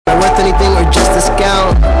worth anything or just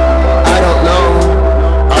discount? I don't know.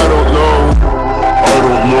 I don't know. I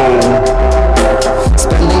don't know.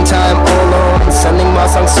 Spending time all alone, sending my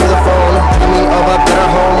songs to the phone, dreaming of a better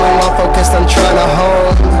home when while focused on trying to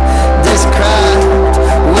hone this craft,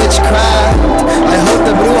 witchcraft. I hope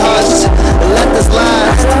the brujas let this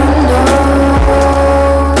last. I don't know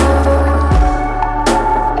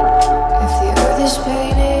if the earth is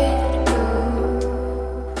painted blue.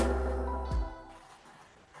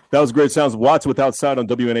 That was great sounds of Watts with Outside on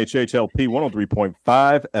WNHH LP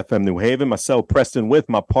 103.5 FM New Haven. Myself, Preston, with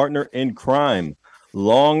my partner in crime,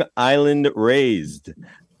 Long Island raised,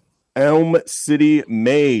 Elm City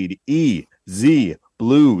made, EZ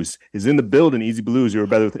Bluez is in the building. Easy Bluez, you're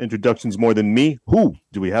better with introductions more than me. Who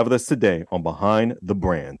do we have with us today on Behind the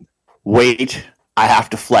Brand? Wait, I have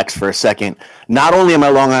to flex for a second. Not only am I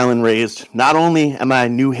Long Island raised, not only am I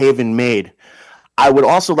New Haven made, I would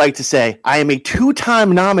also like to say I am a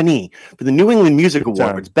two-time nominee for the New England Music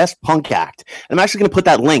Awards, Best Punk Act. And I'm actually going to put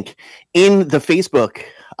that link in the Facebook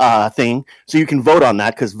thing so you can vote on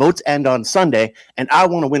that, because votes end on Sunday, and I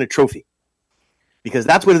want to win a trophy. Because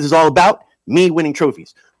that's what it is all about, me winning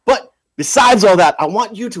trophies. But besides all that, I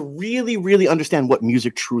want you to really, really understand what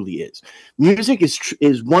music truly is. Music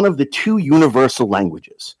is one of the two universal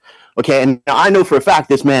languages. Okay, and now I know for a fact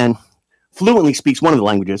this man fluently speaks one of the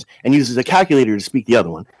languages and uses a calculator to speak the other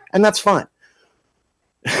one, and that's fine.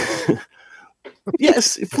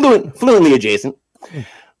 Yes, fluently adjacent.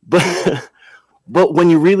 But when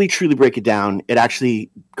you really truly break it down, it actually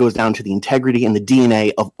goes down to the integrity and the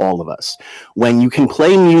DNA of all of us. When you can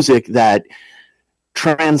play music that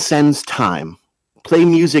transcends time, play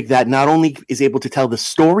music that not only is able to tell the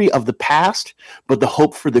story of the past, but the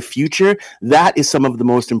hope for the future, that is some of the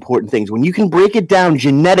most important things. When you can break it down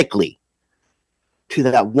genetically to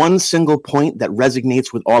that one single point that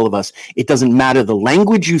resonates with all of us, it doesn't matter the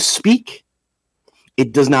language you speak.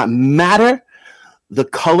 It does not matter the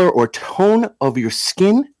color or tone of your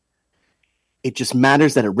skin. It just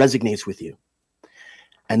matters that it resonates with you.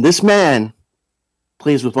 And this man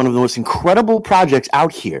plays with one of the most incredible projects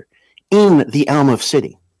out here in the Elm of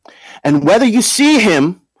City. And whether you see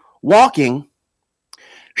him walking,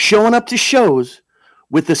 showing up to shows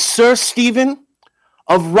with the Sir Stephen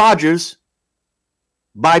of Rogers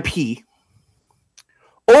by P,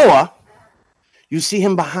 or you see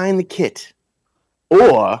him behind the kit,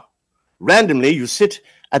 or randomly you sit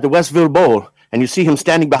at the Westville Bowl and you see him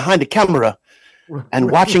standing behind a camera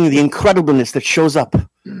and watching the incredibleness that shows up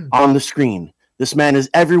on the screen. This man is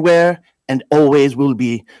everywhere and always will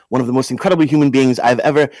be one of the most incredible human beings I've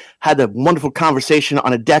ever had a wonderful conversation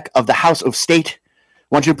on a deck of the House of State.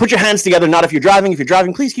 I want you to put your hands together, not if you're driving. If you're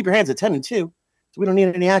driving, please keep your hands at 10 and 2 so we don't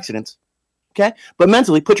need any accidents. Okay? But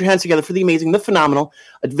mentally, put your hands together for the amazing, the phenomenal,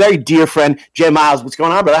 a very dear friend, Jay Miles. What's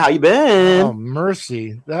going on, brother? How you been? Oh,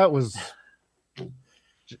 mercy. That was...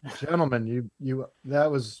 Gentlemen, you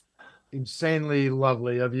that was insanely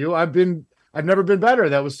lovely of you. I've never been better.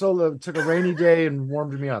 That was took a rainy day and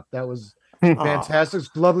warmed me up. That was fantastic.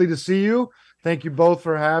 It's lovely to see you. Thank you both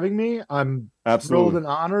for having me. I'm thrilled and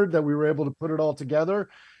honored that we were able to put it all together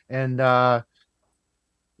and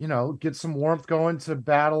get some warmth going to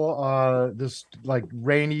battle this like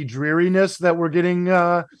rainy dreariness that we're getting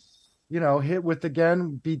hit with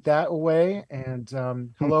again. Beat that away. And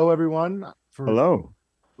hello everyone. Hello.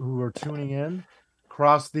 Who are tuning in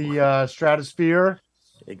across the stratosphere.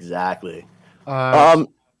 Exactly.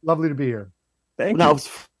 Lovely to be here. Thank you. Now,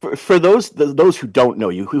 for those who don't know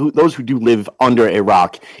you, those who do live under a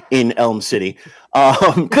rock in Elm City,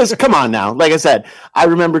 because come on now, like I said, I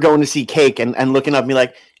remember going to see Cake and looking up and be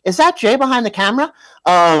like, is that Jay behind the camera?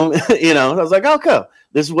 I was like, oh, cool.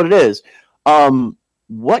 This is what it is.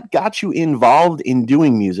 What got you involved in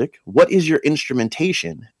doing music? What is your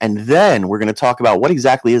instrumentation? And then we're going to talk about what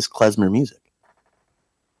exactly is klezmer music.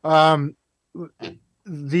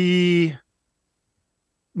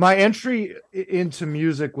 My entry into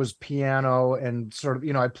music was piano and sort of,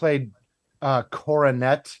 I played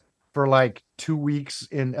cornet for like 2 weeks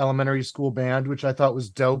in elementary school band, which I thought was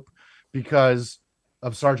dope because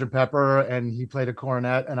of Sergeant Pepper, and he played a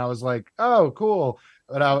cornet, and I was like, oh, cool.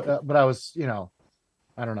 But I was,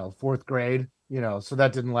 I don't know, fourth grade, so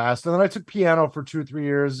that didn't last. And then I took piano for 2 or 3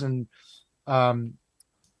 years. And I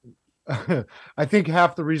think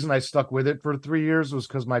half the reason I stuck with it for 3 years was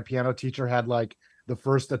because my piano teacher had like the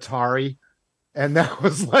first Atari. And that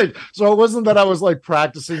was like, so it wasn't that I was like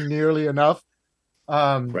practicing nearly enough.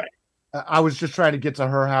 Right. I was just trying to get to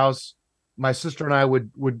her house. My sister and I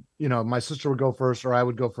would, my sister would go first or I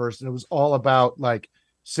would go first. And it was all about like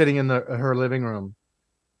sitting in her living room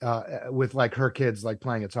with like her kids like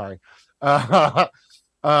playing Atari.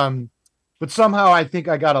 But somehow I think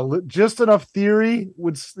I got just enough theory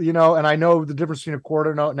and I know the difference between a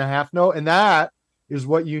quarter note and a half note, and that is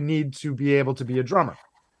what you need to be able to be a drummer.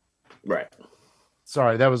 Right.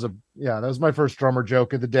 Sorry, that was my first drummer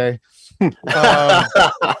joke of the day. And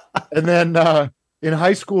then in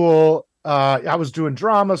high school, I was doing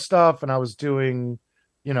drama stuff, and I was doing,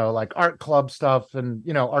 like art club stuff and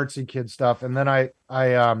artsy kid stuff. And then I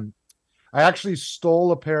actually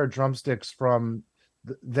stole a pair of drumsticks from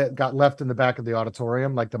that got left in the back of the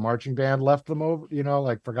auditorium, like the marching band left them over,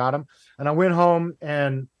 like forgot them. And I went home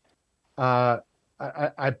and I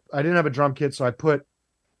didn't have a drum kit, so I put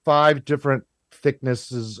 5 different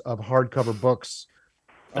thicknesses of hardcover books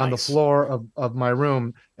on the floor of my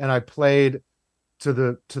room, and I played to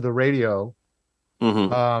the radio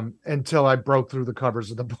until I broke through the covers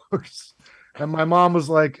of the books. And my mom was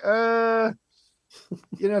like, if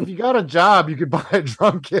you got a job, you could buy a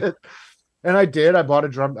drum kit. And I did. I bought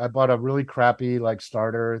a really crappy like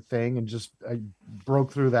starter thing, and I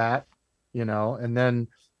broke through that, and then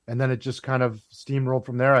it just kind of steamrolled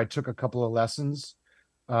from there. I took a couple of lessons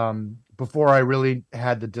before I really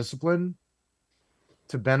had the discipline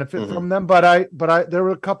to benefit from them. But there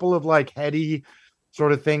were a couple of like heady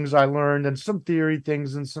sort of things I learned, and some theory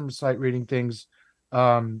things and some sight reading things.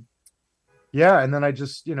 And then I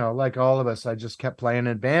just, like all of us, I just kept playing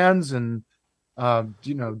in bands and,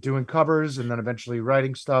 doing covers, and then eventually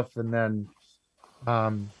writing stuff. And then,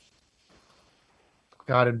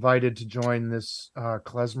 got invited to join this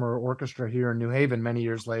klezmer orchestra here in New Haven many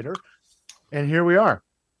years later. And here we are.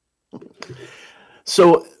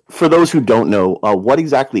 So for those who don't know, what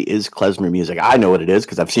exactly is klezmer music? I know what it is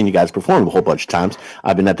because I've seen you guys perform a whole bunch of times.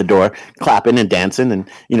 I've been at the door clapping and dancing and,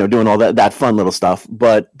 doing all that fun little stuff.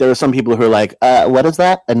 But there are some people who are like, what is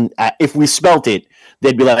that? And if we spelt it,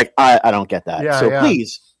 they'd be like, I don't get that.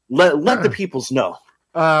 Please let the peoples know.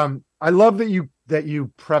 I love that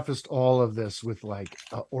you prefaced all of this with like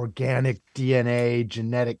organic DNA,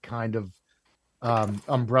 genetic kind of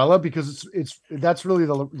umbrella, because that's really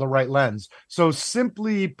the right lens. So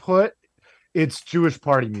simply put, it's Jewish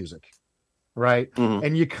party music, right?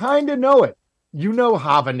 And you kind of know it.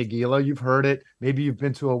 Hava Nagila, you've heard it. Maybe you've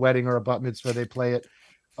been to a wedding or a bat mitzvah, they play it,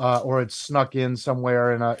 or it's snuck in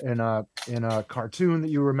somewhere in a cartoon that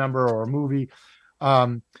you remember, or a movie.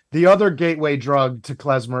 The other gateway drug to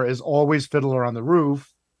klezmer is always Fiddler on the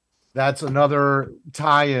Roof. That's another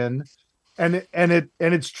tie-in. And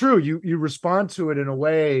it's true. You respond to it in a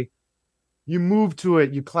way, you move to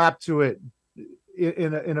it, you clap to it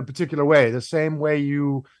in a particular way, the same way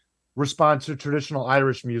you respond to traditional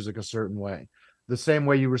Irish music a certain way, the same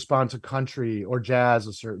way you respond to country or jazz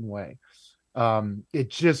a certain way. It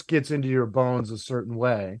just gets into your bones a certain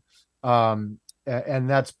way. And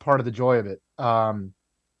that's part of the joy of it.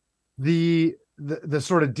 The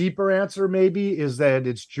sort of deeper answer maybe is that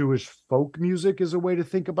it's Jewish folk music is a way to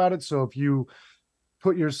think about it. So if you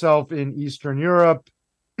put yourself in Eastern Europe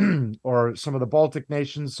or some of the Baltic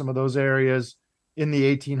nations, some of those areas in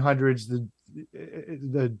the 1800s,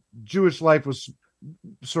 the Jewish life was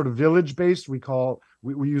sort of village based. We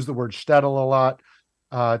use the word shtetl a lot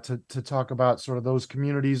to talk about sort of those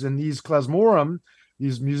communities. And these klezmorim,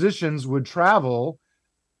 these musicians would travel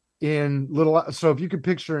in so if you could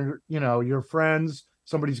picture, your friends,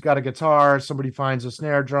 somebody's got a guitar, somebody finds a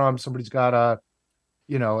snare drum, somebody's got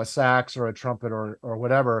a sax or a trumpet or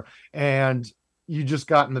whatever, and you just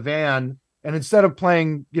got in the van, and instead of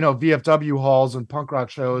playing, VFW halls and punk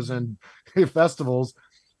rock shows and festivals,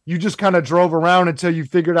 you just kind of drove around until you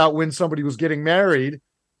figured out when somebody was getting married,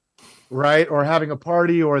 right, or having a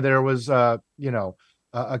party, or there was a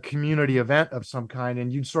community event of some kind,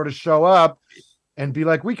 and you'd sort of show up and be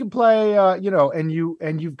like, we can play, and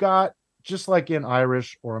you've got, just like in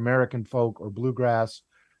Irish or American folk or bluegrass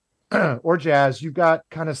or jazz, you've got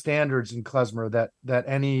kind of standards in klezmer that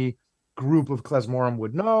any group of klezmorim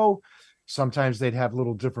would know. Sometimes they'd have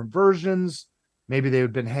little different versions. Maybe they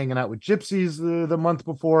had been hanging out with gypsies the month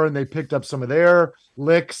before, and they picked up some of their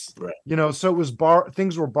licks, right. So it was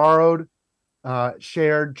things were borrowed,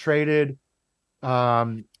 shared, traded,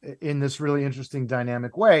 in this really interesting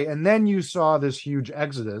dynamic way. And then you saw this huge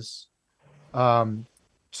exodus to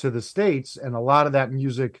the States, and a lot of that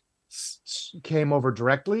music came over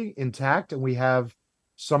directly intact. And we have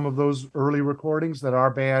some of those early recordings that our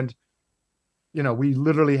band, we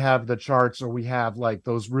literally have the charts, or we have like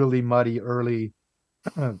those really muddy early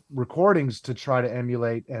recordings to try to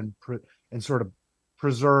emulate and sort of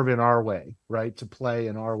preserve in our way, right, to play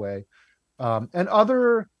in our way. And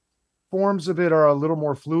other forms of it are a little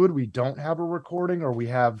more fluid. We don't have a recording, or we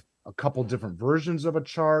have a couple different versions of a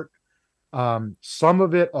chart. Some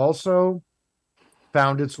of it also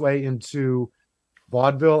found its way into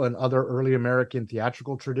vaudeville and other early American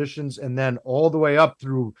theatrical traditions, and then all the way up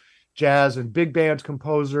through jazz and big band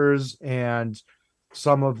composers and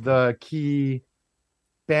some of the key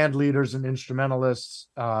band leaders and instrumentalists,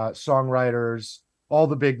 songwriters, all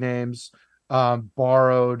the big names,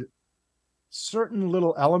 borrowed certain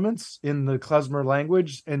little elements in the klezmer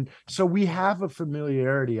language. And so we have a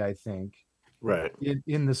familiarity, I think, right,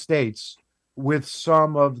 in the States with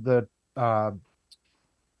some of the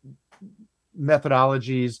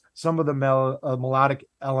methodologies, some of the melodic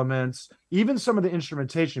elements, even some of the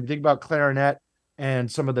instrumentation. If you think about clarinet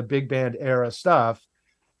and some of the big band era stuff,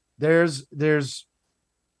 there's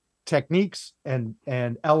techniques and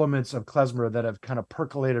elements of klezmer that have kind of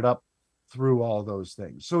percolated up through all those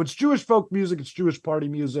things. So it's Jewish folk music, it's Jewish party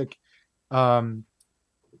music, and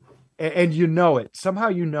you know it. Somehow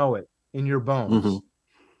you know it in your bones. Mm-hmm.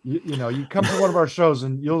 You know, you come to one of our shows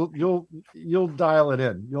and you'll dial it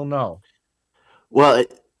in. You'll know. Well,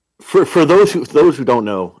 for those who don't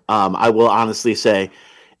know, I will honestly say,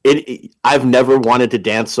 I've never wanted to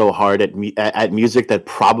dance so hard at music. That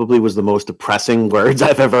probably was the most depressing words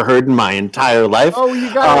I've ever heard in my entire life. Oh,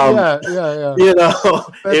 you got it. Yeah. You know,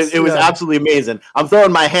 it was absolutely amazing. I'm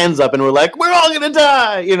throwing my hands up, and we're like, we're all gonna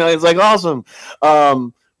die. You know, it's like awesome.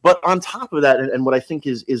 But on top of that, and what I think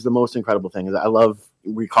is the most incredible thing is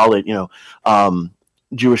we call it,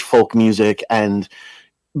 Jewish folk music, and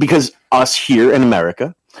because us here in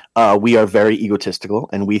America, we are very egotistical,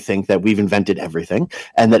 and we think that we've invented everything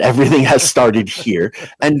and that everything has started here.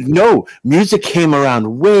 And no, music came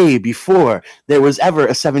around way before there was ever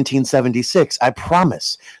a 1776. I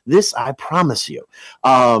promise. This I promise you.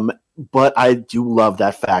 But I do love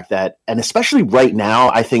that fact that, and especially right now,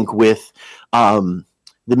 I think with the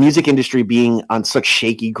music industry being on such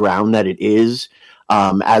shaky ground that it is,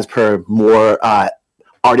 as per more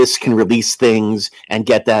artists can release things and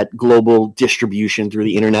get that global distribution through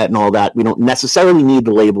the internet and all that. We don't necessarily need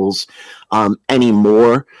the labels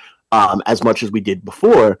anymore as much as we did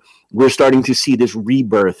before. We're starting to see this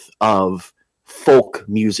rebirth of folk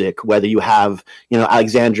music, whether you have,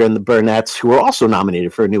 Alexandra and the Burnett's, who are also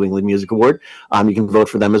nominated for a New England Music Award. You can vote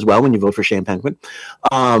for them as well when you vote for Shane Penguin.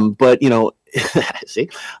 But, see,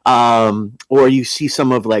 or you see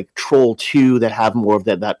some of like Troll 2 that have more of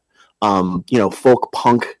that folk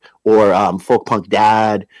punk or folk punk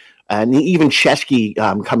dad, and even Chesky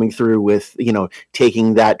coming through with,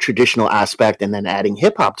 taking that traditional aspect and then adding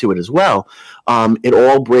hip hop to it as well. It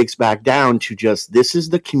all breaks back down to just, this is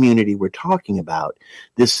the community we're talking about.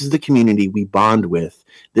 This is the community we bond with.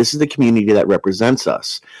 This is the community that represents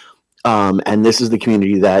us. And this is the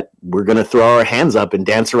community that we're going to throw our hands up and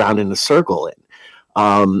dance around in a circle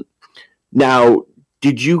in. Now,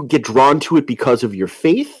 did you get drawn to it because of your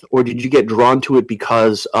faith, or did you get drawn to it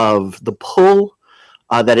because of the pull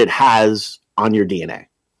that it has on your DNA?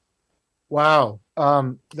 Wow.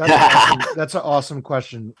 That's awesome. That's an awesome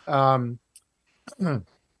question. I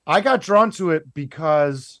got drawn to it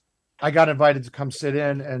because I got invited to come sit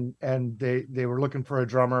in, and they were looking for a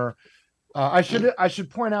drummer. I should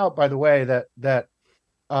point out, by the way, that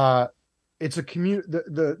it's a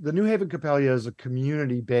the New Haven Capella is a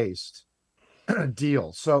community-based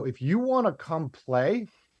deal. So if you want to come play,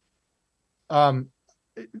 come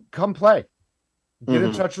play. Get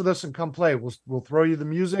in touch with us and come play. We'll throw you the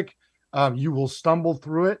music. You will stumble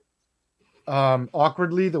through it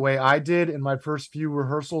awkwardly, the way I did in my first few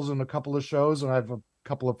rehearsals and a couple of shows, and I have a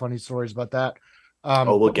couple of funny stories about that.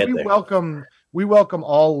 We'll get there. We welcome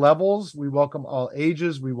all levels. We welcome all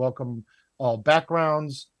ages. We welcome all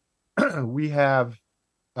backgrounds. We have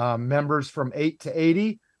members from 8 to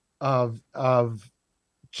 80 of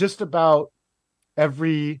just about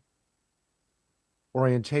every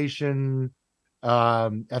orientation,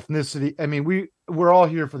 ethnicity. I mean, we're all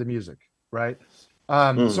here for the music, right?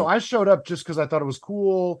 So I showed up just because I thought it was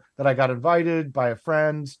cool that I got invited by a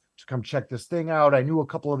friend to come check this thing out. I knew a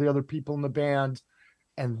couple of the other people in the band,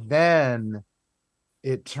 and then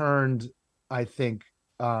it turned, I think,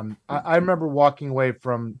 I remember walking away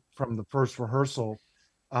from the first rehearsal,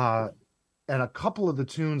 and a couple of the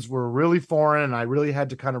tunes were really foreign, and I really had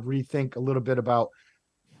to kind of rethink a little bit about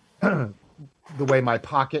the way my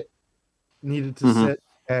pocket needed to sit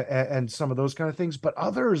and some of those kind of things. But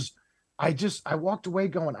others, I walked away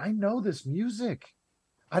going, I know this music.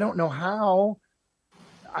 I don't know how,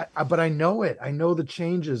 but I know it. I know the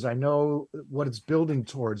changes. I know what it's building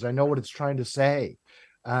towards. I know what it's trying to say.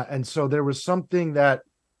 And so there was something that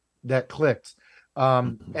clicked.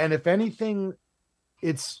 And if anything,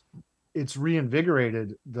 it's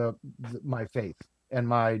reinvigorated my faith and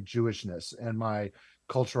my Jewishness and my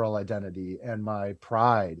cultural identity and my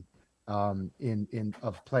pride. in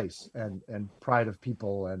of place and pride of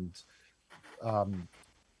people, and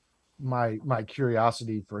my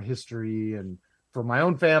curiosity for history and for my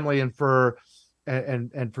own family and for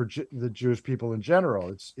the Jewish people in general.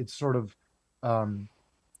 It's sort of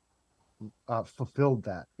fulfilled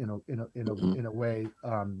that in a way,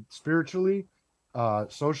 spiritually,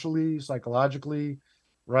 socially, psychologically,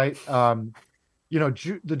 right?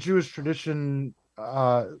 The Jewish tradition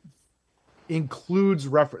includes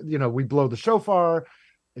we blow the shofar.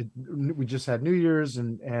 We just had New Year's,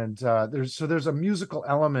 and there's a musical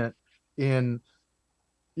element in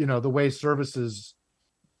the way services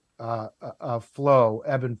flow,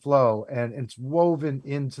 ebb and flow, and it's woven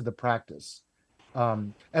into the practice,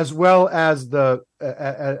 as well as the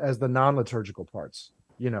non-liturgical parts.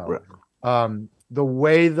 Right. The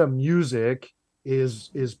way the music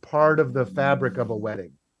is part of the fabric of a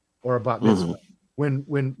wedding or a bat mitzvah. When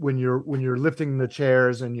you're lifting the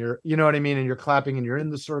chairs and you're, you know what I mean, and you're clapping and you're in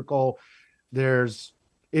the circle,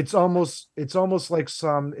 it's almost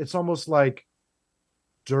like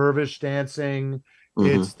dervish dancing.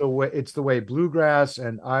 It's the way bluegrass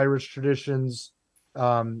and Irish traditions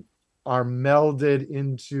are melded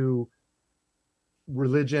into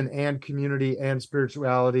religion and community and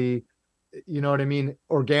spirituality. You know what I mean?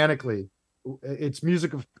 Organically, it's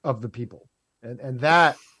music of the people, and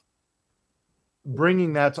that,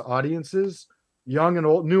 bringing that to audiences, young and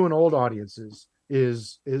old, new and old audiences,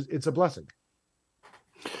 is it's a blessing.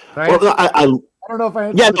 Right? Well, I don't know if I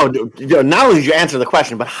answered. No. Not only did you answer the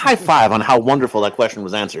question, but high five on how wonderful that question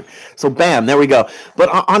was answered. So, bam, there we go. But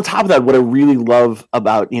on top of that, what I really love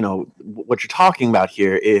about what you're talking about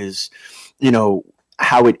here is,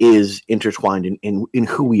 how it is intertwined in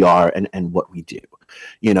who we are and what we do.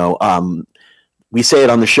 We say it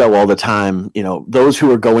on the show all the time. Those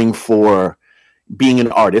who are going for being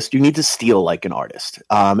an artist, you need to steal like an artist.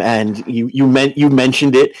 And you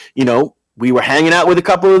mentioned it. We were hanging out with a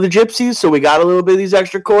couple of the gypsies, so we got a little bit of these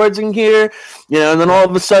extra chords in here, and then all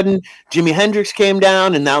of a sudden Jimi Hendrix came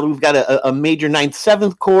down, and now we've got a major 9th,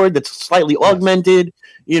 7th chord that's slightly augmented,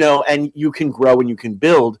 and you can grow and you can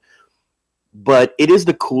build. But it is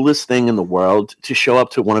the coolest thing in the world to show up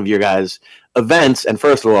to one of your guys' events, and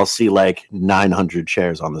first of all, see like 900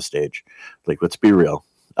 chairs on the stage. Like, let's be real.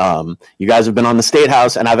 You guys have been on the State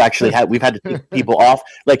House, and we've had to take people off.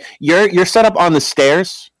 Like, you're set up on the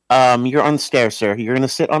stairs. You're on the stairs, sir. You're going to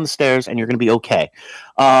sit on the stairs, and you're going to be okay.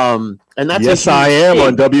 And that's yes, I am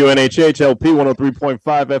on WNHH LP 103.5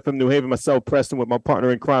 FM New Haven. Myself, Preston, with my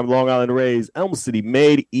partner in crime, Long Island Rays, Elm City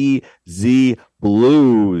Made Easy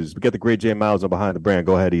Blues. We got the great Jay Miles on behind the brand.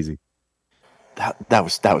 Go ahead, Easy. That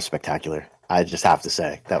was spectacular. I just have to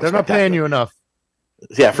say that they're not paying you enough.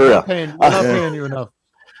 Yeah, for real. They're not paying you enough.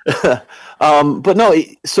 But no,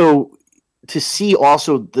 so to see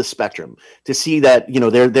also the spectrum, to see that,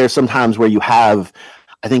 there's some times where you have,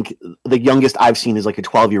 I think the youngest I've seen is like a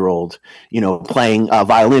 12-year-old, playing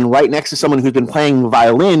violin right next to someone who's been playing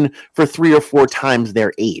violin for 3 or 4 times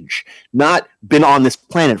their age, not been on this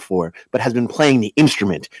planet for, but has been playing the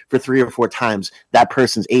instrument for 3 or 4 times that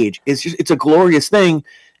person's age. It's a glorious thing.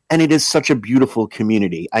 And it is such a beautiful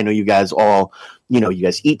community. I know you guys all, you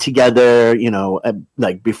guys eat together,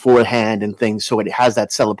 like beforehand and things. So it has that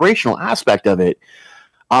celebrational aspect of it.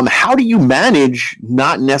 How do you manage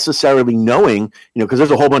not necessarily knowing, because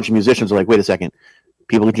there's a whole bunch of musicians who are like, wait a second,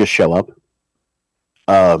 people who just show up.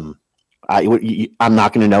 I'm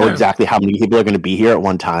not going to know exactly how many people are going to be here at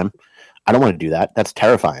one time. I don't want to do that. That's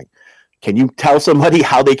terrifying. Can you tell somebody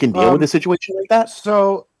how they can deal with a situation like that?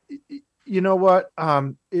 So, you know what?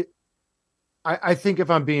 I think if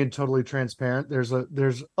I'm being totally transparent, there's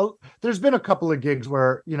been a couple of gigs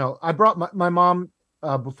where, I brought my mom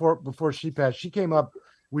before she passed. She came up.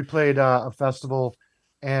 We played a festival,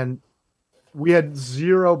 and we had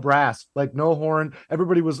 0 brass, like no horn. It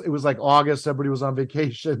was like August. Everybody was on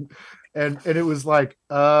vacation, and it was like,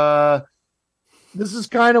 this is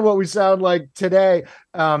kind of what we sound like today,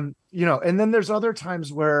 And then there's other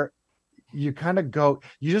times where you kind of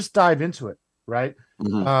you just dive into it, right?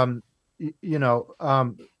 Mm-hmm.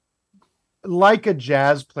 Like a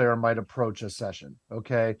jazz player might approach a session.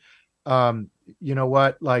 Okay. You know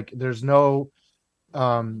what? Like there's only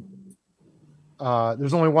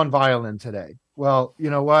one violin today. Well, you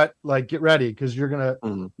know what? Like get ready, because you're going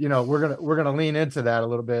to, we're going to lean into that a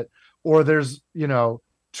little bit. Or there's, 2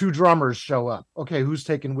 drummers show up. Okay. Who's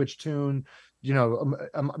taking which tune?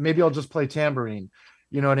 Maybe I'll just play tambourine.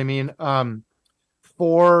 You know what I mean?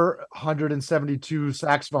 472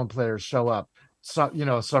 saxophone players show up.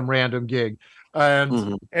 Some random gig,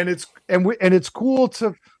 and it's cool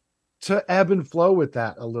to to ebb and flow with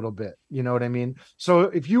that a little bit. You know what I mean? So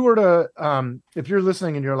if you were to, if you're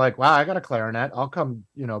listening and you're like, wow, I got a clarinet, I'll come,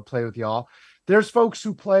 play with y'all. There's folks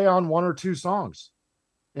who play on 1 or 2 songs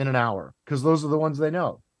in an hour because those are the ones they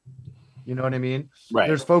know. You know what I mean? Right.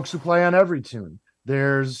 There's folks who play on every tune.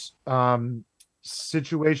 There's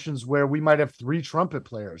situations where we might have 3 trumpet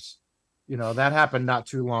players. That happened not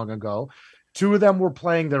too long ago. 2 of them were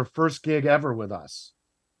playing their first gig ever with us.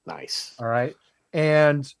 Nice. All right.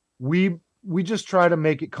 And we just try to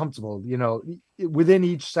make it comfortable, within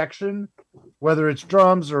each section, whether it's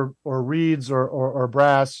drums or reeds or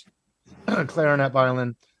brass, clarinet,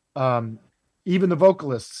 violin, even the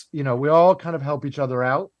vocalists, we all kind of help each other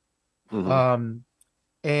out. Mm-hmm.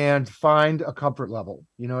 And find a comfort level.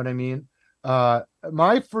 You know what I mean?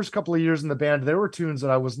 My first couple of years in the band, there were tunes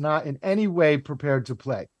that I was not in any way prepared to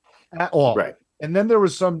play at all. Right. And then there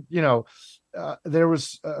was some, there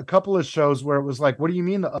was a couple of shows where it was like, what do you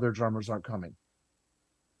mean the other drummers aren't coming?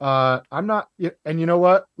 I'm not, and you know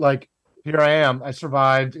what? Like, here I am. I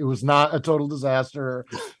survived. It was not a total disaster,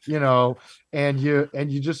 and you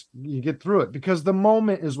get through it because the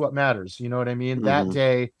moment is what matters. You know what I mean? Mm-hmm. That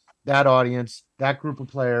day, that audience, that group of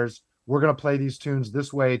players, we're going to play these tunes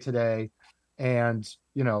this way today. And,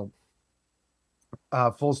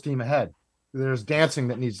 full steam ahead. There's dancing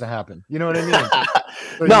that needs to happen. You know what I mean?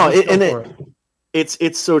 So no,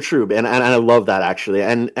 it's so true. And I love that actually.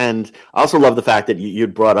 And I also love the fact that you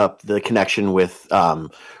brought up the connection with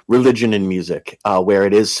religion and music, where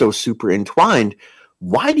it is so super entwined.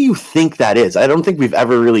 Why do you think that is? I don't think we've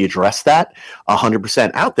ever really addressed that 100%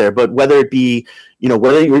 out there, but whether it be,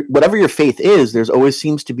 whatever your faith is, there's always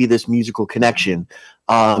seems to be this musical connection.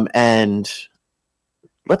 And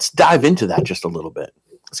let's dive into that just a little bit.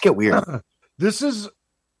 Let's get weird. This is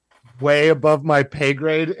way above my pay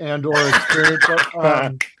grade and or experience.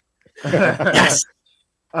 Yes.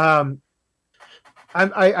 I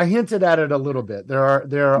hinted at it a little bit. There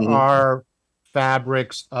are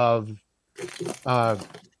fabrics of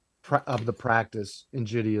the practice in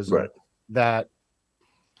Judaism, right, that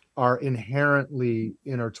are inherently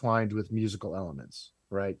intertwined with musical elements,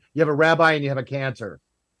 right? You have a rabbi and you have a cantor.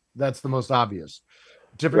 That's the most obvious.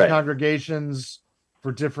 Different congregations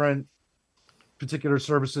for different particular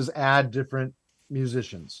services add different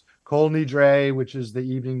musicians. Kol Nidre, which is the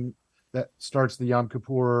evening that starts the Yom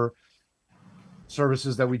Kippur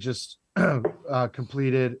services that we just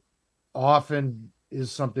completed, often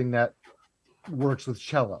is something that works with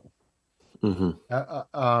cello.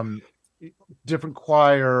 Mm-hmm. Different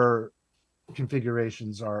choir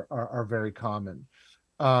configurations are very common.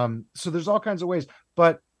 So there's all kinds of ways,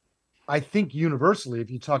 but I think universally, if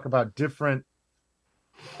you talk about different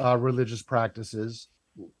religious practices,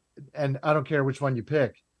 and I don't care which one you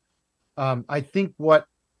pick, I think where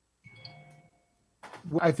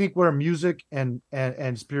music and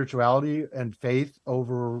spirituality and faith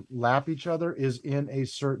overlap each other is in a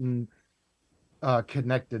certain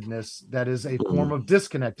connectedness that is a form of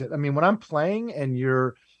disconnected. I mean, when I'm playing and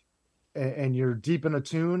you're deep in a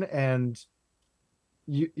tune and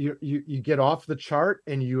you get off the chart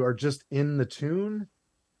and you are just in the tune,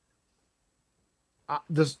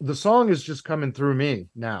 the song is just coming through me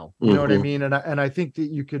now. You know what I mean? And I think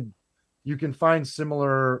that you can find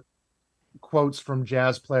similar quotes from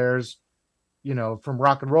jazz players, from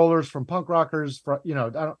rock and rollers, from punk rockers,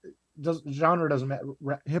 genre doesn't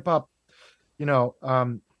matter, hip hop,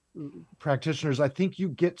 practitioners. I think you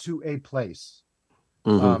get to a place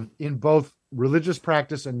in both religious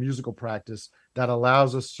practice and musical practice that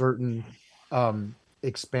allows a certain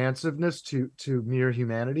expansiveness to mere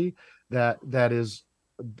humanity that is,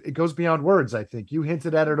 it goes beyond words. I think you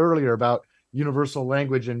hinted at it earlier about universal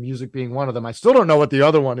language and music being one of them. I still don't know what the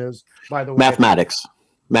other one is, by the way. Mathematics.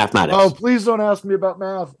 Oh, please don't ask me about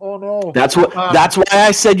math. Oh no. That's why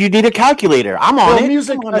I said you need a calculator. I'm on it.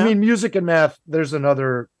 Music and math, there's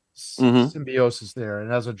another symbiosis there.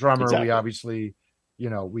 And as a drummer, we obviously,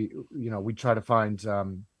 we try to find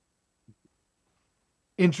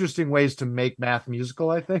interesting ways to make math musical,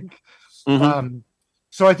 I think.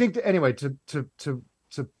 So I think anyway, to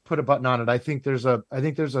put a button on it, I think there's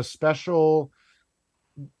a special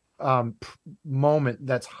moment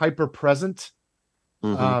that's hyper present,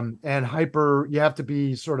 and you have to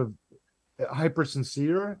be sort of hyper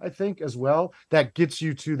sincere, I think, as well. That gets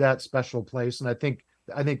you to that special place, and I think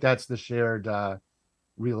that's the shared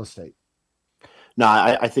real estate. No,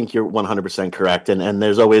 I think you're 100% correct. And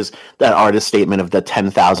there's always that artist statement of the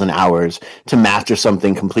 10,000 hours to master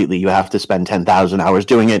something completely. You have to spend 10,000 hours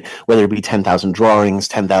doing it, whether it be 10,000 drawings,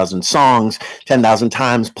 10,000 songs, 10,000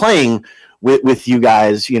 times playing with you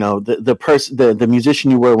guys, the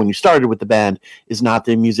musician you were when you started with the band is not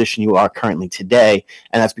the musician you are currently today,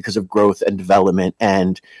 and that's because of growth and development.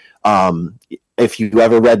 And if you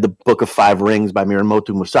ever read the Book of Five Rings by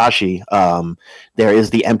Miyamoto Musashi, there is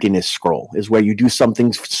the emptiness scroll, is where you do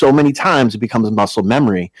something so many times it becomes muscle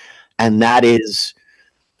memory, and that is,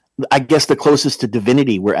 I guess, the closest to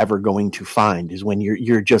divinity we're ever going to find is when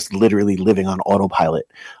you're just literally living on autopilot,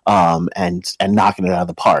 and knocking it out of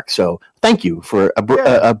the park. So thank you for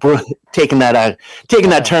taking that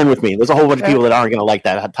turn with me. There's a whole bunch of people that aren't going to like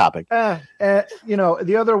that topic.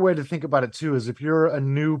 The other way to think about it too is if you're a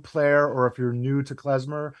new player or if you're new to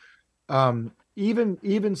klezmer,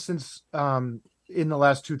 even since in the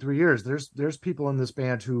last 2-3 years, there's people in this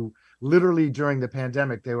band who literally during the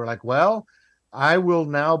pandemic they were like, well, I will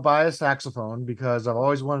now buy a saxophone because I've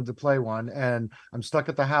always wanted to play one, and I'm stuck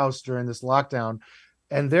at the house during this lockdown,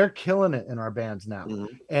 and they're killing it in our bands now. Mm-hmm.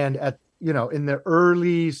 And in the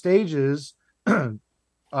early stages, a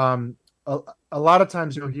lot of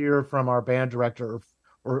times you'll hear from our band director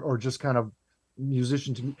or just kind of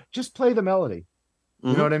musician to just play the melody.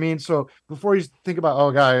 Mm-hmm. You know what I mean? So before you think about,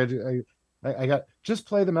 oh God, I got, just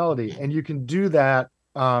play the melody, and you can do that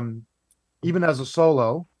even as a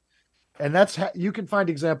solo. And that's you can find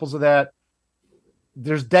examples of that.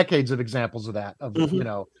 There's decades of examples of that, of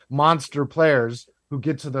mm-hmm. Monster players who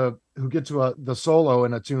get to the solo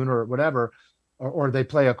in a tune or whatever, or they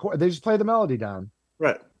play a chord, they just play the melody down,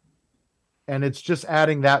 right? And it's just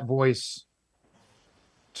adding that voice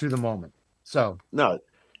to the moment. So no,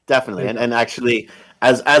 definitely, and actually,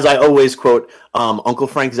 as I always quote, Uncle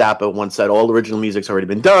Frank Zappa once said, "All original music's already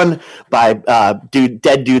been done by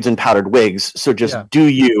dead dudes in powdered wigs. So just do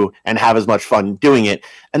you and have as much fun doing it."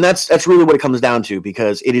 And that's really what it comes down to,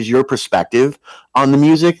 because it is your perspective on the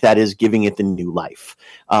music that is giving it the new life.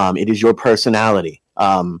 It is your personality.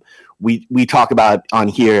 We talk about on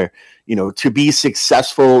here, to be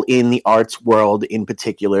successful in the arts world in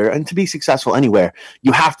particular, and to be successful anywhere,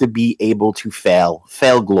 you have to be able to fail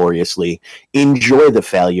gloriously, enjoy the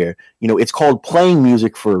failure. It's called playing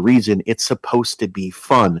music for a reason. It's supposed to be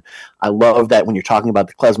fun. I love that when you're talking about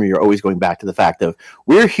the klezmer, you're always going back to the fact of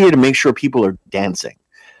we're here to make sure people are dancing.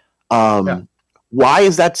 Why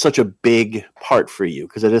is that such a big part for you?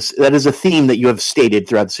 Because that is a theme that you have stated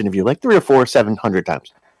throughout this interview, like 300 or 400 or 700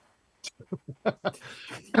 times.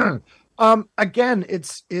 Again,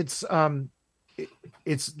 it's there's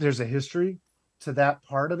a history to that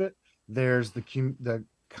part of it. There's there's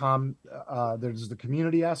the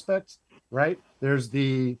community aspect, right? There's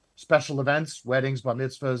the special events, weddings, bar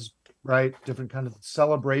mitzvahs, right? Different kind of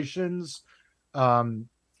celebrations. And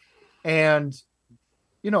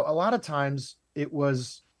a lot of times it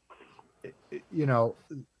was,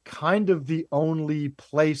 kind of the only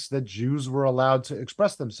place that Jews were allowed to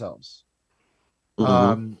express themselves.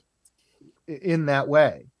 Mm-hmm. In that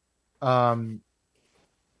way. Plus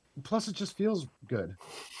it just feels good,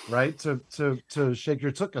 right? To shake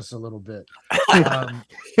your tuchus a little bit. And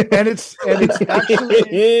it's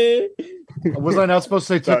actually was I not supposed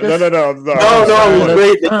to say tuchus? No, it was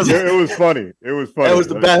great. It was funny. That was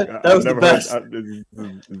the best. That was the best.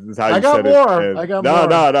 This is how you said it. I got more.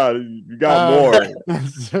 No. You got more.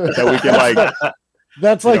 That we can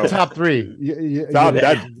That's like top three.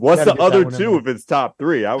 What's the other two if it's top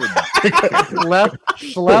three? I would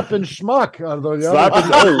schlep and schmuck.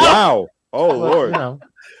 Oh wow! Oh Lord!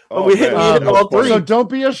 We hit all three. So don't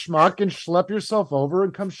be a schmuck and schlep yourself over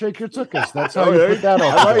and come shake your tuchus. That's how you put that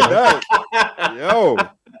on. I like that. Yo,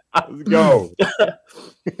 let's go.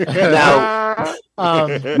 Now,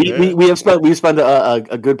 we've spent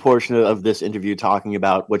a good portion of this interview talking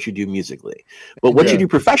about what you do musically, but what you do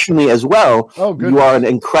professionally as well. Oh, good. You are an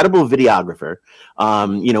incredible videographer.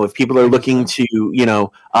 If people are looking to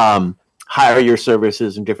hire your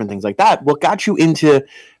services and different things like that, what got you into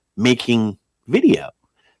making video?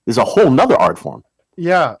 There's a whole nother art form.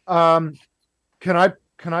 Yeah. Can I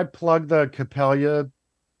plug the Capella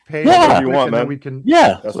page? Yeah, if you want, man. We can.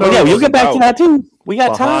 Yeah. We'll get back to that too. We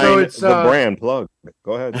got time. So it's the brand plug.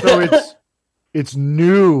 Go ahead. So it's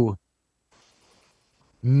new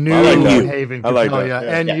Haven Capella,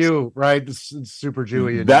 and you, right? It's super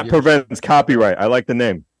Jewy. That prevents copyright. I like the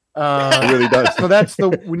name. It really does. So that's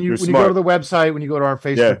when you go to the website, when you go to our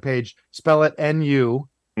Facebook page, spell it NU.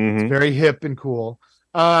 Mm-hmm. It's very hip and cool.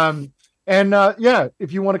 If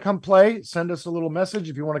you want to come play, send us a little message.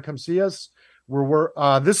 If you want to come see us,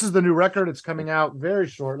 this is the new record. It's coming out very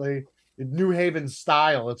shortly. New Haven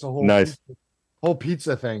style. It's a whole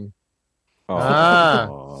pizza thing. I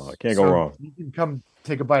can't go wrong. You can come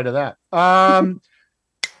take a bite of that.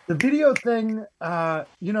 The video thing,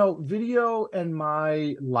 video and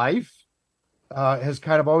my life has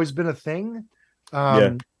kind of always been a thing.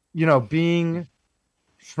 Yeah. You know, being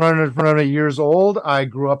 100 years old, I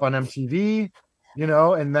grew up on MTV, you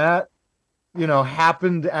know, and that, you know,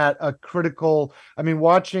 happened at a critical, I mean,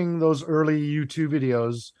 watching those early YouTube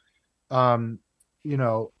videos, um, you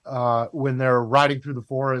know, when they're riding through the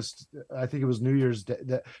forest, I think it was New Year's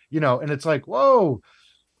Day, you know, and it's like, whoa,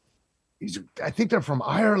 I think they're from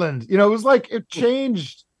Ireland. You know, it was like it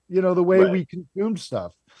changed, you know, the way we consumed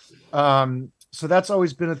stuff. So that's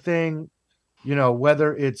always been a thing, you know,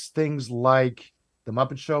 whether it's things like the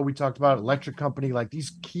Muppet Show we talked about, Electric Company, like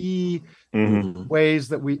these key ways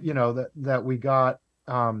that we, you know, that we got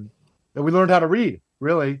that we learned how to read,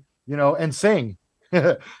 really, you know, and sing,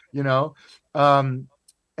 you know. And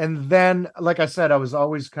then, like I said, I was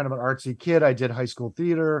always kind of an artsy kid. I did high school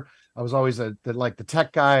theater. I was always like the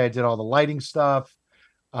tech guy. I did all the lighting stuff.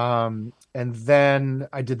 And then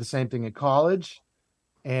I did the same thing in college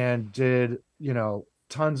and did, you know,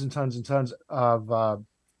 tons and tons and tons of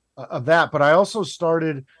that. But I also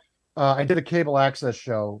started, I did a cable access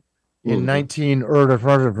show in 19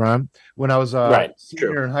 when I was a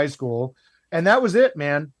senior in high school. And that was it,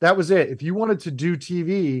 man. That was it. If you wanted to do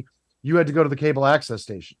TV, you had to go to the cable access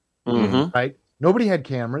station, right? Nobody had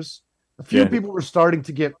cameras. A few people were starting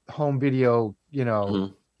to get home video, you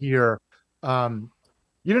know, here. You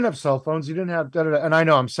didn't have cell phones. You didn't have, and I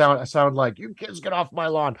know I sound like you kids get off my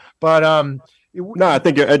lawn, but no, I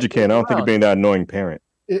think you're educating. I don't think you're being that annoying parent.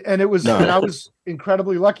 And it was, and I was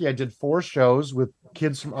incredibly lucky. I did 4 shows with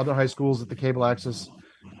kids from other high schools at the cable access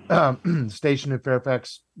station in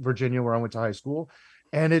Fairfax, Virginia, where I went to high school,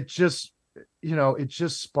 and it just, you know, it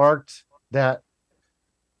just sparked that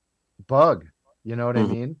bug. You know what I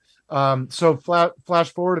mean? So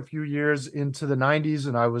flash forward a few years into the 90s,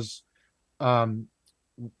 and I was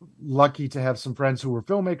lucky to have some friends who were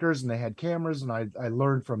filmmakers and they had cameras, and I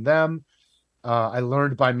learned from them. I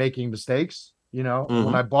learned by making mistakes. You know,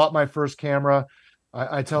 when I bought my first camera,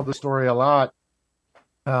 I tell the story a lot.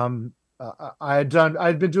 I'd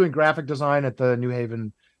been doing graphic design at the New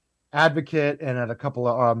Haven Advocate and at a couple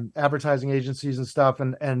of advertising agencies and stuff,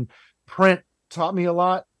 and print taught me a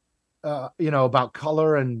lot, you know, about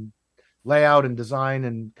color and layout and design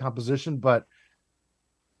and composition, but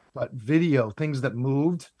video, things that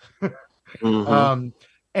moved.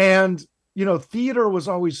 And you know, theater was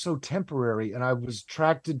always so temporary, and I was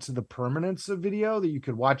attracted to the permanence of video, that you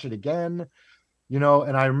could watch it again, you know.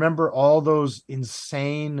 And I remember all those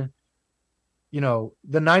insane, you know,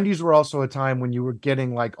 the 90s were also a time when you were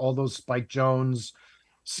getting like all those Spike Jonze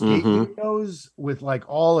skate videos with like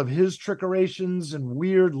all of his trickerations and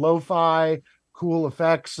weird lo-fi cool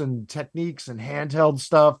effects and techniques and handheld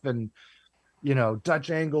stuff and, you know, Dutch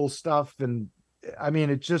angle stuff. And I mean,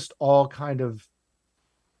 it just all kind of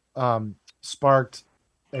sparked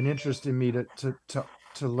an interest in me to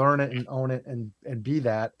learn it and own it and be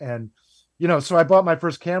that. And, you know, so I bought my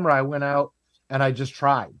first camera. I went out and I just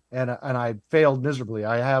tried, and I failed miserably.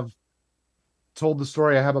 I have told the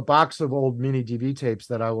story. I have a box of old mini DV tapes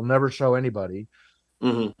that I will never show anybody,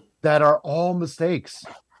 that are all mistakes.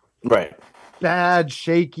 Right. Bad,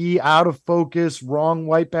 shaky, out of focus, wrong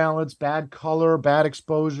white balance, bad color, bad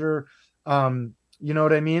exposure. You know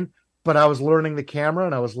what I mean? But I was learning the camera,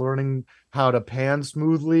 and I was learning how to pan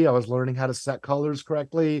smoothly. I was learning how to set colors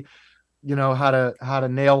correctly, you know, how to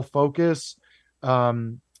nail focus,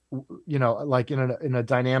 you know, like in a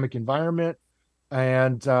dynamic environment.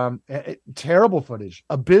 And terrible footage,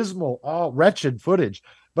 abysmal, all wretched footage.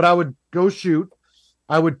 But I would go shoot.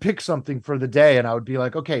 I would pick something for the day, and I would be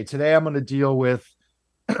like, okay, today I'm going to deal with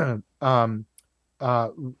different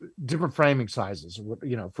framing sizes,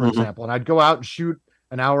 you know, for example. And I'd go out and shoot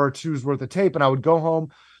an hour or two's worth of tape, and I would go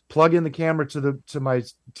home, plug in the camera to my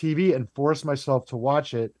TV, and force myself to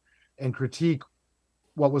watch it and critique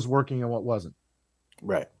what was working and what wasn't.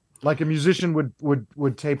 Right. Like a musician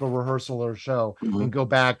would tape a rehearsal or a show and go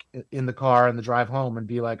back in the car and the drive home and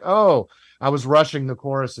be like, oh, I was rushing the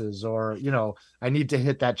choruses, or, you know, I need to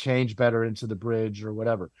hit that change better into the bridge or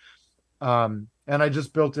whatever. And I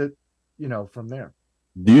just built it, you know, from there.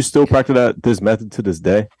 Do you still practice this method to this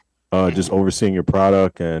day? Just overseeing your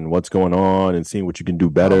product and what's going on and seeing what you can do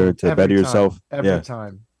better to better yourself? Every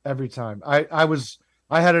time.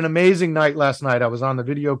 I had an amazing night last night. I was on the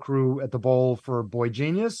video crew at the Bowl for Boy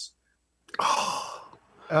Genius.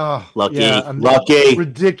 Oh, lucky, yeah, lucky.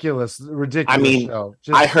 Ridiculous. I mean, show.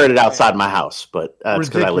 I heard it outside my house, but that's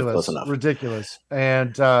because I live close enough. Ridiculous.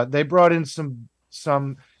 And they brought in some.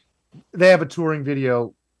 They have a touring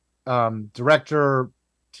video director,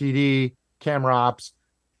 TD, camera ops,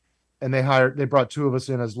 and they brought 2 of us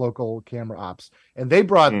in as local camera ops, and they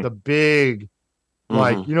brought the big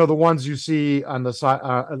like the ones you see on the side,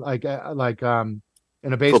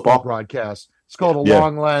 in a baseball Football broadcast. It's called a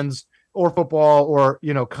long lens, or football, or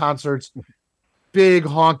concerts, big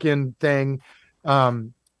honking thing.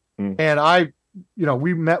 And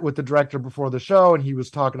we met with the director before the show, and he was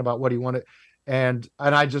talking about what he wanted, and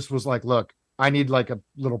I just was like, look, I need like a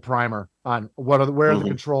little primer on where are the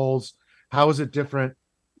controls, how is it different,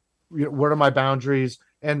 what are my boundaries,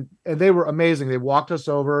 and they were amazing. They walked us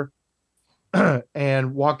over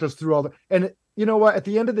and walked us through all the, and you know what, at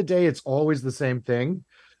the end of the day, it's always the same thing.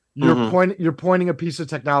 You're pointing a piece of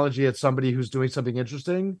technology at somebody who's doing something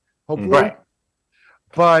interesting, hopefully, right.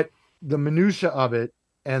 But the minutia of it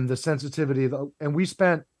and the sensitivity and we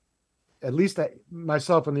spent, at least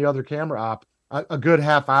myself and the other camera op, a good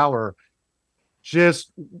half hour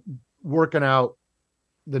just working out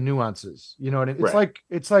the nuances. You know what I mean?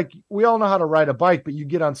 It's like we all know how to ride a bike, but you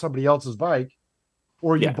get on somebody else's bike,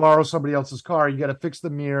 or you borrow somebody else's car. You got to fix the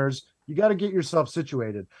mirrors. You got to get yourself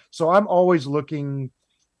situated. So I'm always looking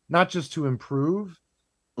not just to improve,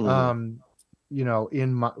 in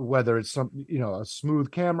my, whether it's a smooth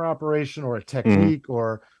camera operation or a technique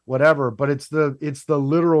or whatever, but it's the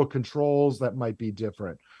literal controls that might be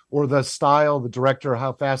different, or the style, the director,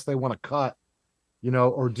 how fast they want to cut,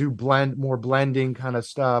 or do more blending kind of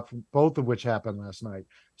stuff, both of which happened last night.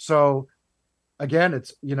 So again,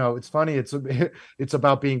 it's funny. It's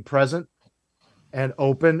about being present and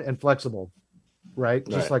open and flexible, right?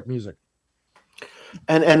 Just like music.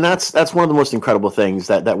 And that's one of the most incredible things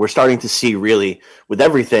that we're starting to see, really, with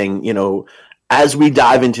everything, as we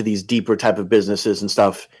dive into these deeper type of businesses and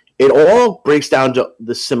stuff. It all breaks down to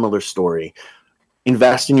the similar story.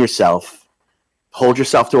 Invest in yourself, hold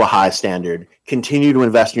yourself to a high standard, continue to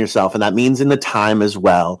invest in yourself. And that means in the time as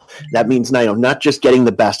well. That means not just getting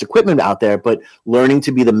the best equipment out there, but learning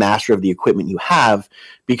to be the master of the equipment you have,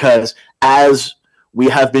 because as we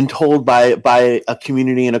have been told by a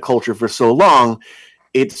community and a culture for so long,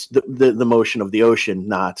 it's the motion of the ocean,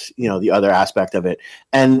 not the other aspect of it.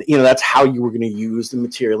 And that's how you were going to use the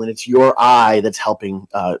material, and it's your eye that's helping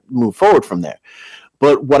move forward from there.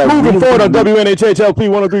 But what moving forward on WNHH LP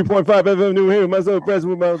 103.5 FM New Haven, myself present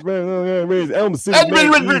with my friend Elm City,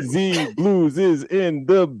 Bluez is in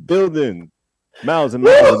the building. Miles and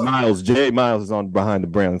Miles and Miles. Jay Miles is on behind the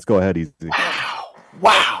brand. Let's go ahead, easy.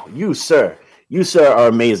 Wow, you sir are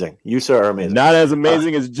amazing. Not as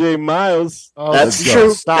amazing as Jay Miles. Oh, that's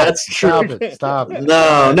true. That's true. Stop it.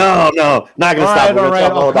 No. Not gonna stop. All right.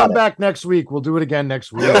 I'll come back next week. We'll do it again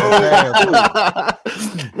next week.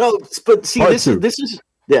 No, but see, this is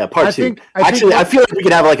part two. I feel like we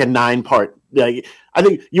could have like a 9-part. Like, I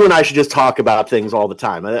think you and I should just talk about things all the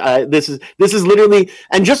time. This is literally,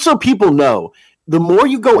 and just so people know, the more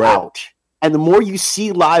you go out and the more you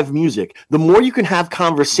see live music, the more you can have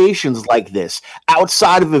conversations like this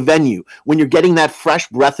outside of a venue, when you're getting that fresh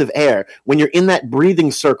breath of air, when you're in that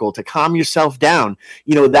breathing circle to calm yourself down.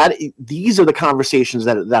 These are the conversations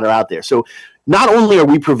that are out there. So not only are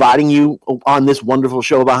we providing you on this wonderful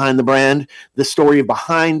show Behind the Brand, the story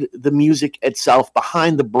behind the music itself,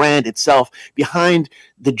 behind the brand itself, behind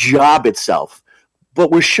the job itself, but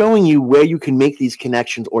we're showing you where you can make these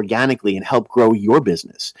connections organically and help grow your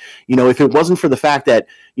business. If it wasn't for the fact that,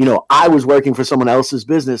 I was working for someone else's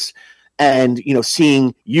business and,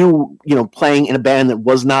 seeing you, playing in a band that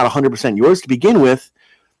was not 100% yours to begin with,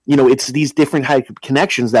 it's these different type of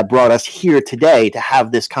connections that brought us here today to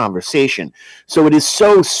have this conversation. So it is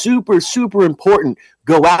so super, super important.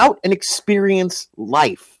 Go out and experience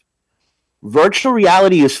life. Virtual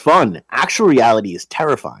reality is fun. Actual reality is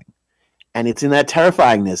terrifying. And it's in that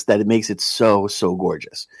terrifyingness that it makes it so, so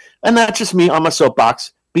gorgeous. And that's just me on my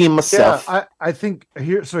soapbox, being myself. Yeah, I think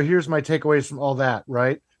here's my takeaways from all that,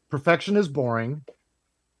 right? Perfection is boring.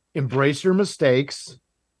 Embrace your mistakes,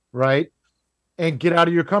 right? And get out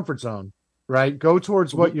of your comfort zone, right? Go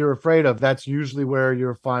towards what you're afraid of. That's usually where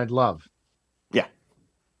you'll find love. Yeah.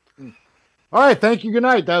 All right. Thank you. Good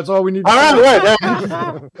night. That's all we need. All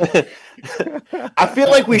right. I feel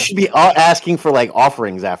like we should be asking for like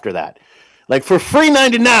offerings after that. Like for free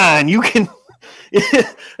 $99, you can.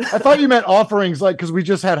 I thought you meant offerings, like, because we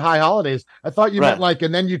just had high holidays. I thought you meant like,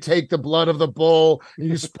 and then you take the blood of the bull and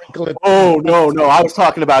you sprinkle it. Oh no! I was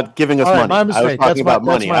talking about giving us money. My mistake. I was talking about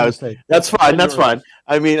money. That's fine. That's fine.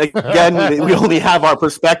 I mean, again, we only have our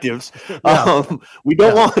perspectives. Yeah. We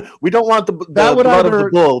don't want the blood of the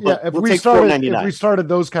bull. But if we started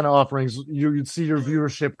those kind of offerings, you'd see your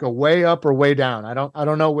viewership go way up or way down. I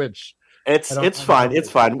don't know which. It's fine.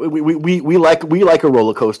 It's fine. We like a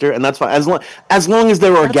roller coaster, and that's fine as long as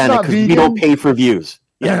they're organic, because we don't pay for views.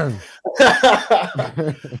 Yeah.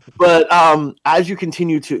 But as you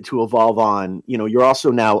continue to evolve on, you're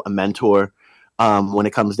also now a mentor when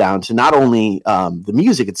it comes down to not only the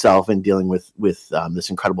music itself and dealing with this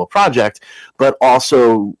incredible project, but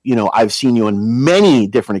also, I've seen you on many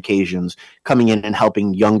different occasions coming in and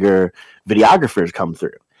helping younger videographers come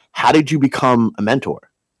through. How did you become a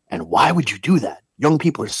mentor? And why would you do that? Young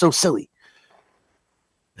people are so silly.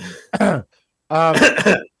 My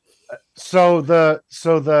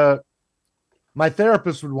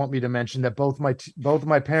therapist would want me to mention that both of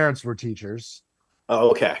my parents were teachers. Oh,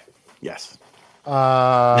 okay. Yes.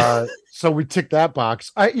 So we tick that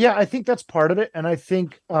box. I think that's part of it. And I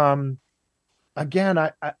think, again,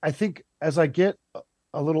 I think as I get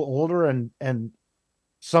a little older and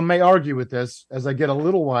some may argue with this, as I get a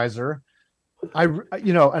little wiser,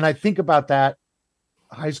 and I think about that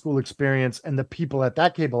high school experience and the people at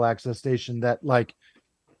that cable access station that like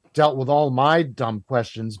dealt with all my dumb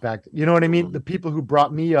questions back. You know what I mean? The people who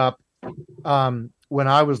brought me up when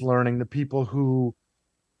I was learning, the people who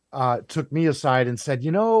took me aside and said,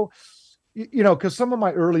 because some of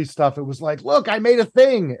my early stuff, it was like, look, I made a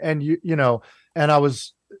thing. And, and I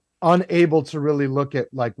was unable to really look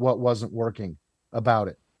at like what wasn't working about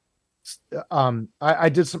it. I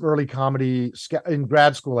did some early comedy in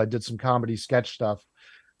grad school. I did some comedy sketch stuff.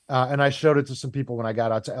 And I showed it to some people when I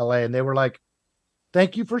got out to LA, and they were like,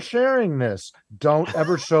 thank you for sharing this. Don't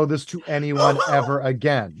ever show this to anyone ever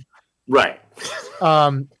again. Right.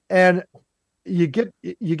 And you get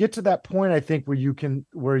to that point, I think,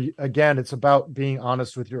 again, it's about being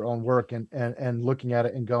honest with your own work and looking at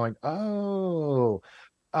it and going, oh,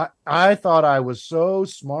 I thought I was so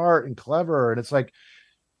smart and clever. And it's like,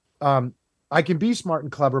 I can be smart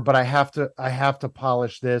and clever, but I have to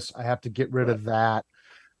polish this. I have to get rid of that.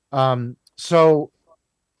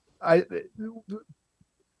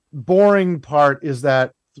 Boring part is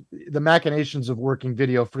that the machinations of working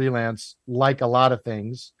video freelance, like a lot of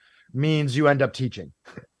things, means you end up teaching.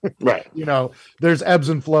 Right. There's ebbs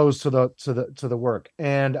and flows to the work.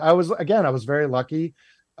 And I was very lucky.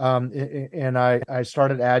 And I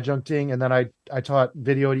started adjuncting, and then I taught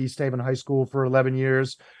video at East Haven High School for 11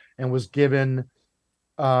 years and was given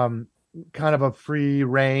kind of a free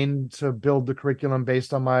rein to build the curriculum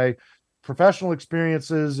based on my professional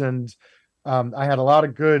experiences. And I had a lot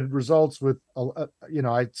of good results with,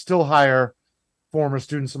 I still hire former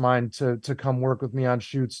students of mine to come work with me on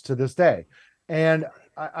shoots to this day. And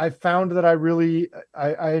I found that I really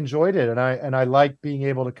enjoyed it. And I like being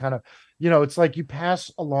able to kind of, it's like you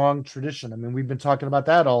pass along tradition. I mean, we've been talking about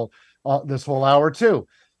that all this whole hour too,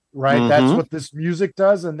 right? Mm-hmm. That's what this music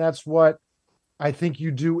does. And that's what I think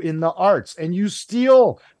you do in the arts, and you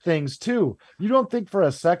steal things too. You don't think for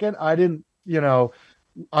a second, I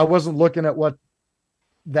wasn't looking at what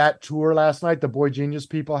that tour last night, the Boy Genius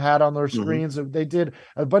people had on their screens. Mm-hmm. They did,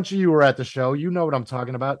 a bunch of you were at the show. You know what I'm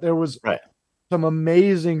talking about. There was some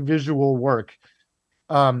amazing visual work.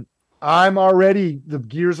 The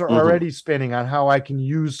gears are already spinning on how I can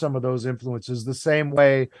use some of those influences the same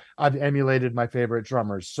way I've emulated my favorite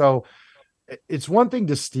drummers. So it's one thing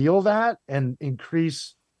to steal that and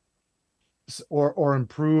increase or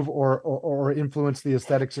improve or influence the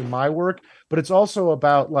aesthetics in my work, but it's also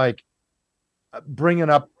about like bringing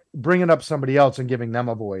up somebody else and giving them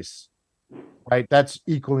a voice, right? That's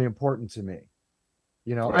equally important to me.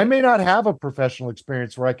 I may not have a professional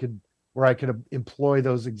experience where I could employ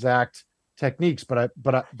those exact techniques, but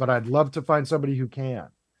I'd love to find somebody who can.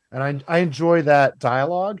 And I enjoy that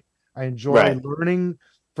dialogue. I enjoy learning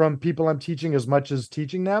from people I'm teaching as much as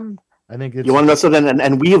teaching them. I think it's, you want to know something,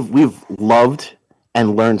 and we've loved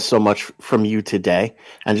and learned so much from you today,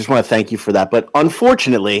 and just want to thank you for that. But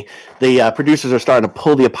unfortunately, the producers are starting to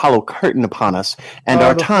pull the Apollo curtain upon us, and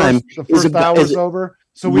our time is over.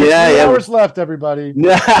 So we have 3 hours left, everybody.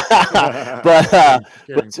 But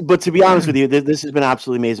to be honest with you, this has been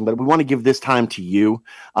absolutely amazing. But we want to give this time to you.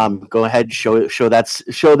 Go ahead, show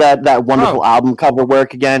that wonderful album cover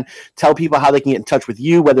work again. Tell people how they can get in touch with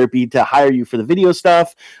you, whether it be to hire you for the video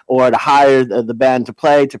stuff or to hire the band to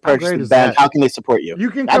play, to purchase the band. How can they support you? You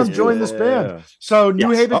can come join this band. So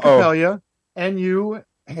New Haven Capella, New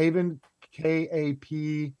Haven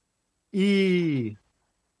Kapeye.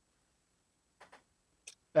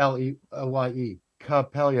 Leye,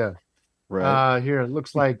 Capella. Right. Here, it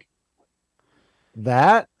looks like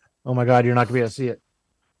that. Oh my God, you're not gonna be able to see it.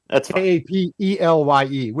 That's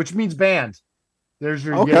Kapeye, which means band. There's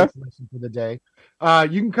your information for the day.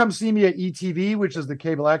 You can come see me at ETV, which is the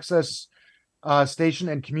cable access station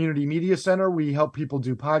and community media center. We help people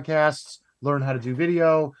do podcasts, learn how to do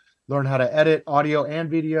video, learn how to edit audio and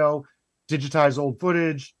video, digitize old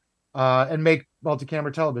footage, and make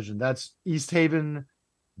multi-camera television. That's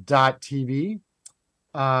easthaven.tv.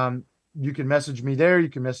 You can message me there. You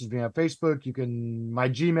can message me on Facebook. My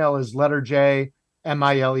Gmail is letter J,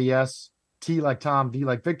 MILES, T like Tom, V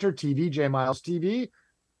like Victor, TV, J Miles TV.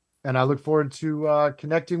 And I look forward to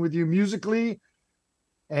connecting with you musically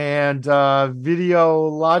and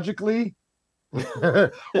videologically.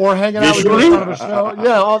 Or hanging out with you in front of a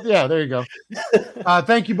show. Yeah, there you go.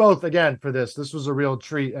 Thank you both again for this. This was a real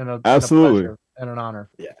treat and a pleasure and an honor.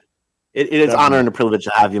 Yeah. It is an honor and a privilege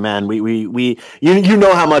to have you, man. You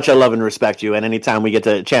know how much I love and respect you, and anytime we get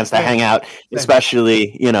the chance to hang out,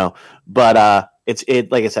 especially, but it's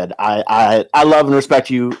like I said, I love and respect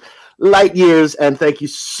you light years, and thank you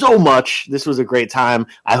so much. This was a great time.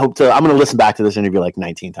 I'm going to listen back to this interview like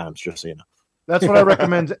 19 times, just so you know. That's what I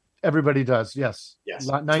recommend everybody does. Yes.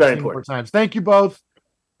 19 more times. Thank you both.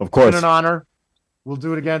 Of course. It's been an honor. We'll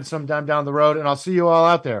do it again sometime down the road, and I'll see you all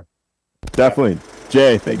out there. Definitely.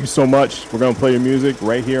 Jay, thank you so much. We're going to play your music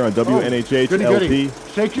right here on WNHH LP.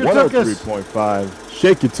 Shake your tuchus. 103.5.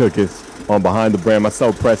 Shake your tuchus on Behind the Brand.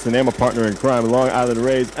 Myself, Preston, and my partner in crime, Long Island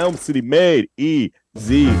Raised, Elm City Made, EZ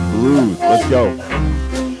Bluez. Let's go.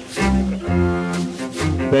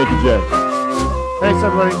 Thank you, Jay. Thanks,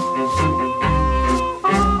 everybody.